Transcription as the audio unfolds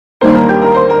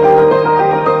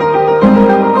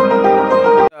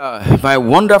My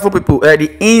wonderful people,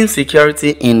 the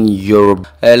insecurity in Yoruba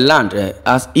land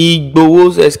as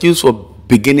Igboho's excuse for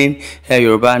beginning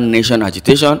Yoruba nation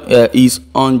agitation is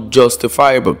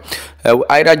unjustifiable.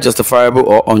 Either justifiable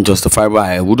or unjustifiable,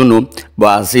 I wouldn't know.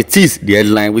 But as it is, the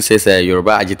headline which says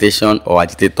Yoruba agitation or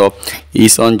agitator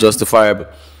is unjustifiable.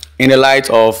 In the light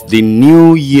of the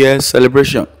New Year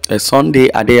celebration, Sunday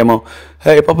Adeyemo,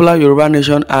 a popular Yoruba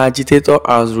nation agitator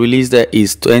has released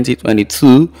his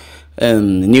 2022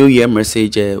 New Year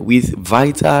message with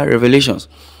vital revelations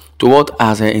to what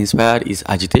has inspired his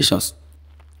agitations.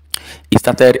 He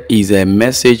started his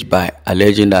message by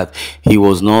alleging that he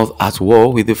was not at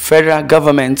war with the federal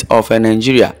government of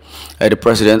Nigeria, the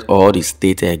president or the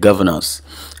state governors.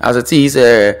 As it is,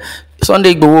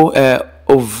 Sunday Igboho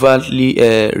overtly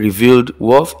revealed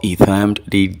what he termed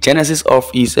the genesis of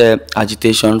his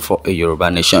agitation for a Yoruba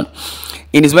nation.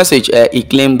 In his message, he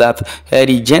claimed that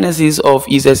the genesis of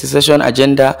his secession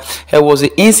agenda was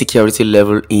the insecurity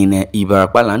level in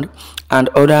Ibarapa land and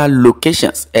other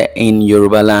locations in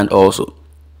Yoruba land also.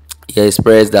 He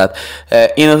expressed that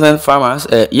innocent farmers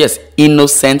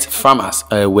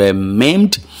were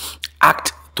maimed,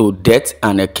 hacked to death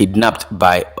and kidnapped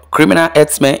by criminal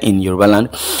herdsmen in Yoruba land.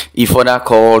 He further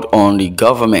called on the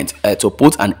government to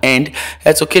put an end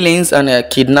to killings and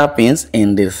kidnappings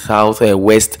in the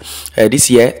southwest this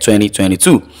year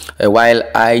 2022. While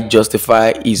I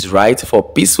justify his right for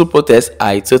peaceful protest,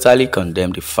 I totally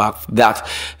condemn the fact that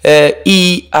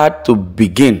he had to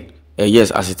begin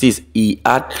yes, as it is, he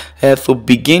had to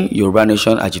begin Yoruba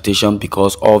nation agitation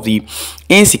because of the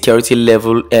insecurity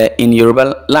level in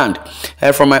Yoruba land.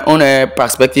 From my own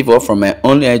perspective or from my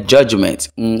own judgment,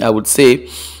 I would say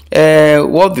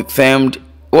what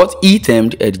he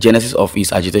termed the genesis of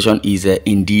his agitation is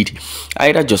indeed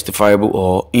either justifiable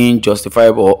or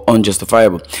injustifiable or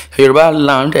unjustifiable. Yoruba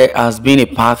land has been a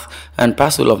part and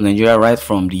parcel of Nigeria right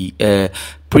from the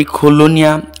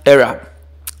pre-colonial era.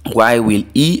 Why will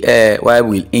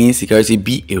insecurity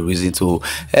be a reason to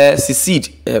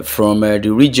secede from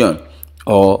the region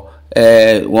or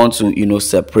want to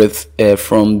separate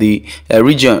from the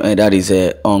region that is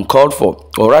uncalled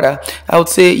for? Or rather, I would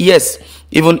say yes.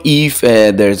 Even if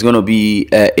there is going to be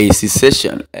a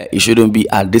secession, it shouldn't be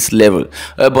at this level.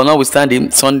 But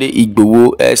notwithstanding, Sunday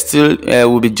Igboho still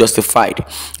will be justified.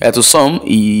 To some,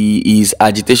 his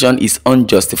agitation is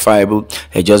unjustifiable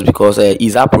just because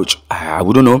his approach, I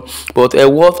wouldn't know. But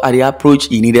what are the approach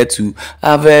he needed to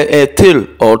have a tail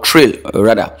or trail,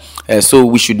 rather. So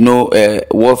we should know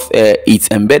what it's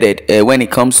embedded when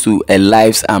it comes to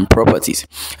lives and properties.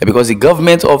 Because the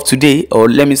government of today, or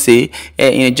let me say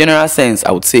in a general sense,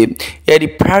 I would say the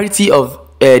priority of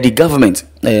the government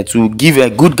to give a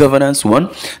good governance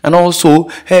one, and also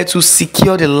to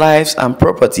secure the lives and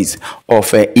properties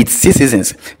of its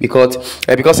citizens, because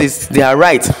it's their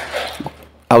right.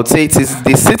 I would say it is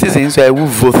the citizens who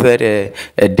voted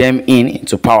them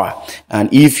into power,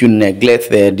 and if you neglect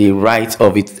the rights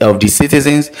of the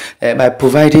citizens by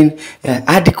providing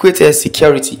adequate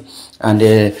security and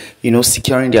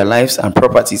securing their lives and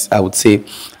properties, I would say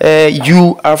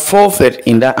you are forfeit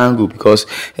in that angle, because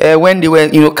when they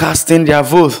were casting their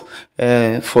vote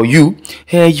for you,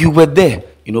 you were there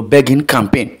begging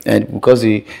campaign. And because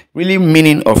the really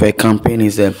meaning of a campaign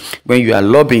is when you are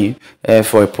lobbying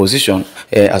for a position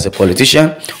as a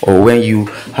politician, or when you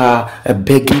are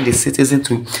begging the citizen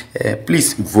to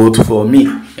please vote for me,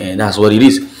 and that's what it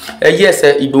is. Yes,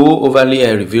 Igboho overly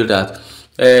revealed that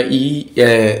he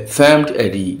firmed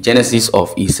the genesis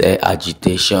of his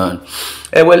agitation.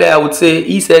 Well, I would say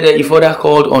he said he further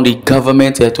called on the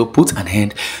government to put an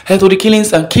end to the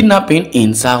killings and kidnapping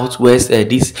in Southwest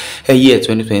this year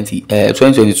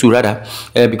 2022 rather,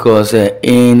 because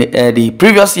in the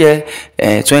previous year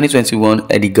 2021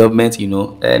 the government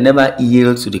never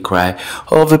yielded to the cry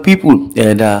of the people,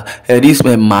 and this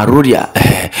Marodia,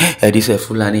 this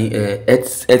Fulani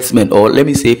herdsmen, or let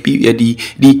me say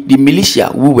the militia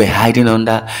who were hiding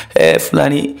under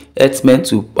Fulani herdsmen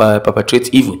to perpetrate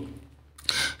evil.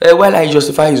 While I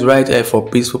justify his right for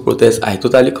peaceful protest, I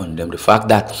totally condemn the fact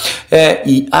that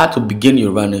he had to begin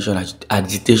Yoruba nation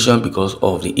agitation because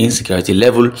of the insecurity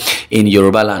level in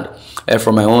Yoruba land.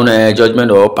 From my own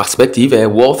judgment or perspective,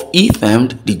 what he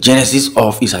termed the genesis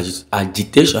of his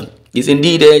agitation is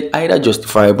indeed either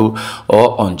justifiable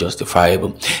or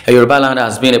unjustifiable. Yoruba land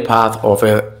has been a part of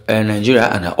Nigeria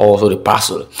and also the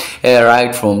parcel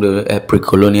right from the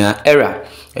pre-colonial era.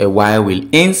 Why will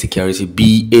insecurity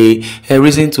be a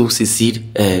reason to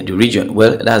secede the region?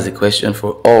 Well, that's the question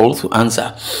for all to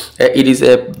answer. It is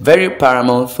very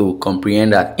paramount to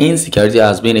comprehend that insecurity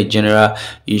has been a general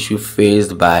issue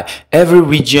faced by every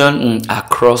region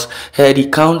across the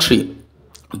country.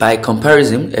 By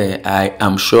comparison, I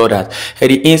am sure that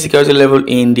the insecurity level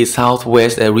in the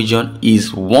southwest region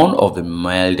is one of the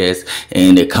mildest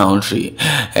in the country.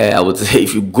 I would say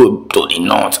if you go to the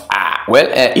north,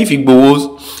 if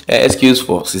IGboho's excuse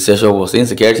for secession was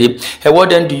insecurity,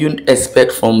 what then do you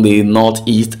expect from the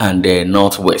northeast and the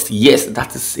northwest? Yes,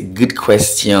 that is a good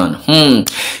question.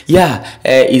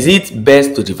 Is it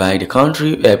best to divide the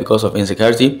country because of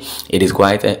insecurity? It is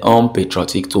quite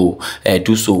unpatriotic to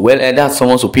do so. Well, that's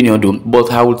someone's opinion though,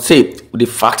 but I would say the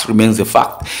fact remains the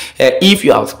fact. If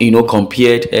you have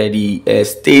compared the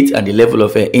state and the level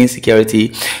of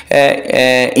insecurity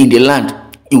in the land,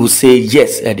 you would say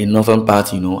yes, the northern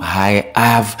part, I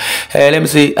have let me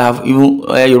say I've even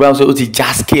Yoruba say it's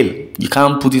just scale. You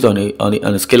can't put it on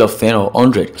a scale of 10 or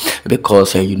 100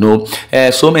 because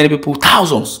so many people,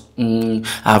 thousands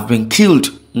have been killed.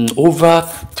 Over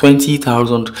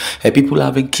 20,000 people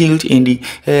have been killed in the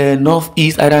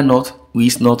northeast, either north,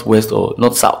 east, northwest, or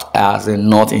north south, as in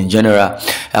north in general.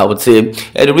 I would say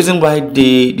the reason why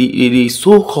the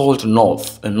so-called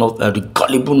north and the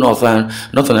gullible northern,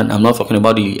 I'm not talking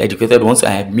about the educated ones,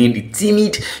 I mean the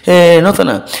timid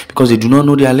northerner, because they do not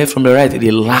know their left from the right.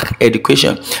 They lack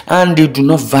education and they do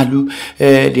not value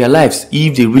their lives.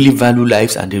 If they really value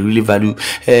lives and they really value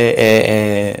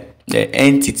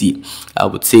entity, I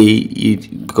would say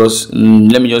it, because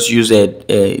let me just use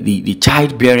the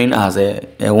childbearing as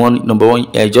number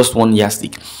one, just one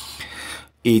yardstick.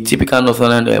 A typical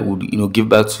northerner would give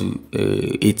birth to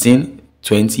 18,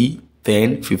 20,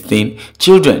 10, 15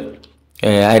 children,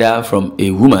 either from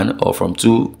a woman or from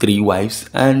 2, 3 wives,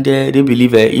 and they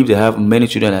believe if they have many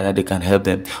children that they can help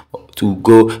them to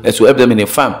help them in a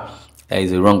farm. That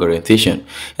is a wrong orientation.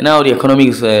 And now the economy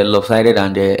is lopsided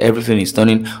and everything is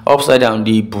turning upside down.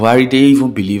 The Buhari, they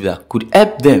even believe that could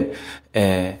help them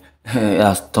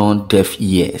has turned deaf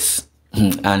ears.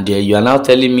 And you are now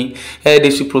telling me they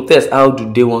should protest. How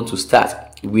do they want to start?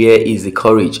 Where is the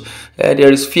courage?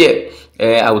 There is fear.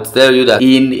 I would tell you that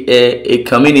in a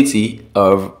community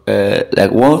of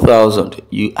like 1,000,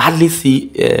 you hardly see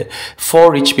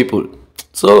 4 rich people.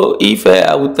 So if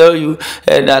I would tell you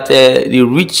that the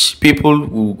rich people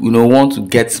who want to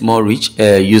get more rich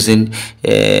using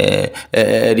the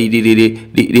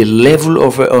level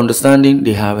of understanding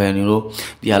they have, and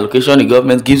the allocation the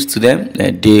government gives to them,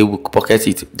 they will pocket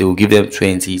it. They will give them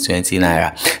 20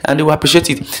 naira, and they will appreciate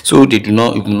it. So they do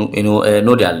not even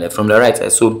know their left from the right.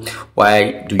 So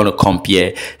why do you want to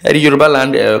compare the Yoruba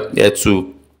land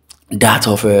to that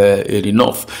of the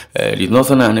north? The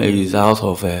northern is out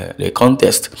of the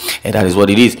contest, and that is what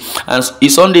it is. And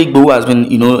Sunday Igboho has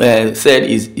been said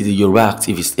is a Yoruba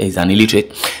activist. He's an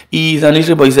illiterate. He's an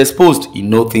illiterate, but he's exposed. He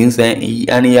knows things, and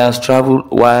he has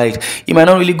traveled wide. He might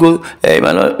not really go. He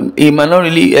might not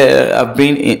really have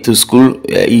been to school.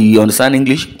 He understands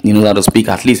English. He knows how to speak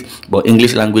at least, but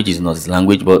English language is not his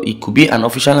language. But it could be an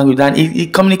official language, and he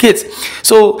communicates.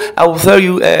 So I will tell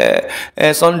you,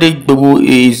 Sunday Igboho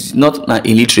is not an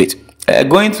illiterate.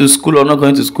 Going to school or not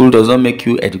going to school does not make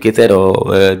you educated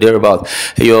or thereabout.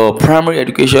 Your primary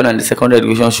education and the secondary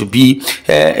education should be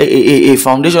a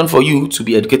foundation for you to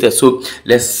be educated. So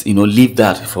let's leave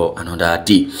that for another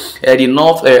day. The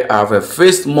North have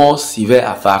faced more severe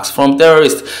attacks from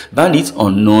terrorists, bandits,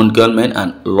 unknown gunmen,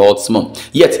 and lordsmen.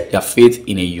 Yet their faith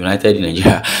in a united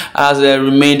Nigeria has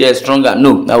remained stronger.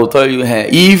 No, I will tell you,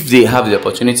 if they have the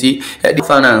opportunity, the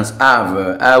finance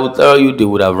have, I will tell you, they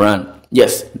would have run.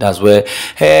 Yes, that's where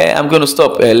I'm going to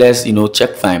stop. Let's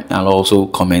check time and also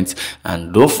comment,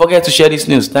 and don't forget to share this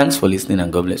news. Thanks for listening,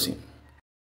 and God bless you.